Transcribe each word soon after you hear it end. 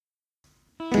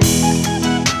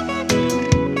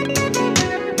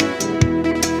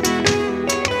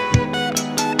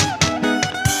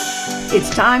It's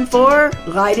time for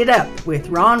Light It Up with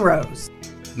Ron Rose.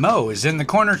 Mo is in the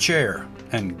corner chair,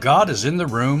 and God is in the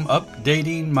room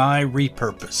updating my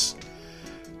repurpose.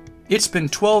 It's been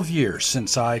 12 years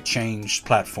since I changed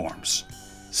platforms.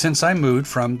 Since I moved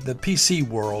from the PC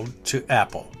world to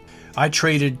Apple, I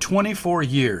traded 24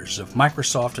 years of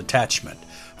Microsoft attachment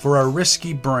for a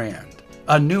risky brand,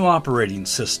 a new operating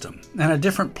system, and a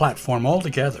different platform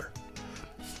altogether.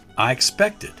 I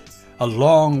expected a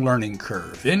long learning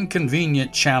curve,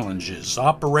 inconvenient challenges,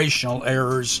 operational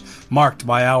errors marked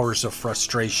by hours of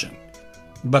frustration.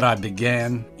 But I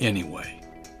began anyway.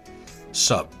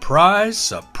 Surprise,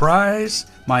 surprise,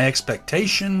 my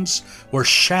expectations were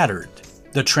shattered.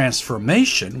 The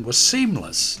transformation was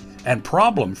seamless and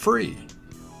problem-free.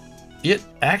 It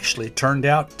actually turned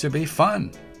out to be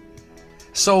fun.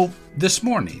 So this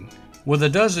morning, with a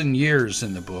dozen years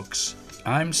in the books,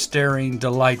 I'm staring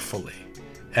delightfully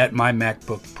at my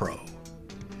MacBook Pro.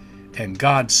 And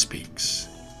God speaks.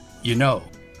 You know,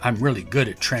 I'm really good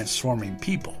at transforming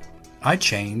people. I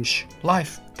change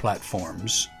life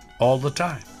platforms all the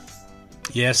time.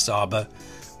 Yes, Abba,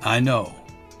 I know.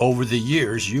 Over the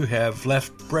years, you have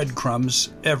left breadcrumbs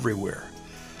everywhere.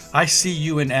 I see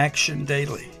you in action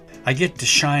daily. I get to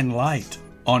shine light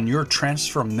on your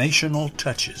transformational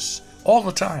touches all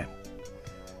the time.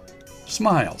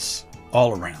 Smiles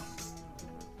all around.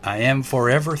 I am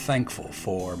forever thankful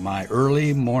for my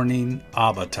early morning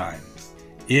Abba time.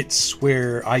 It's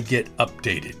where I get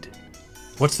updated.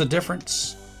 What's the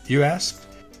difference, you ask?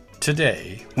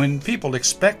 Today, when people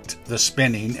expect the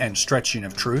spinning and stretching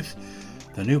of truth,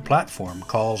 the new platform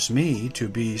calls me to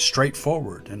be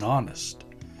straightforward and honest.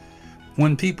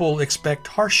 When people expect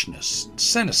harshness,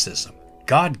 cynicism,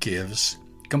 God gives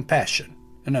compassion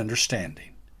and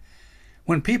understanding.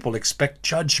 When people expect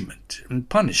judgment and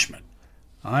punishment,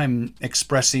 I'm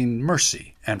expressing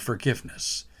mercy and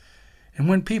forgiveness. And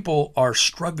when people are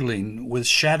struggling with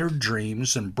shattered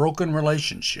dreams and broken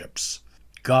relationships,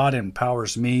 God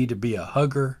empowers me to be a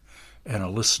hugger and a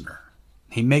listener.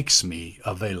 He makes me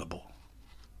available.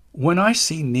 When I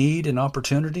see need and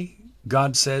opportunity,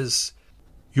 God says,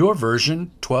 "You're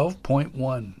version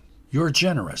 12.1. You're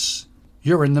generous.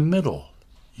 You're in the middle.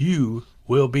 You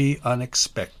will be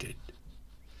unexpected."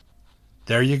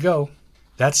 There you go.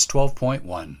 That's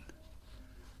 12.1.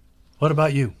 What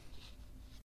about you?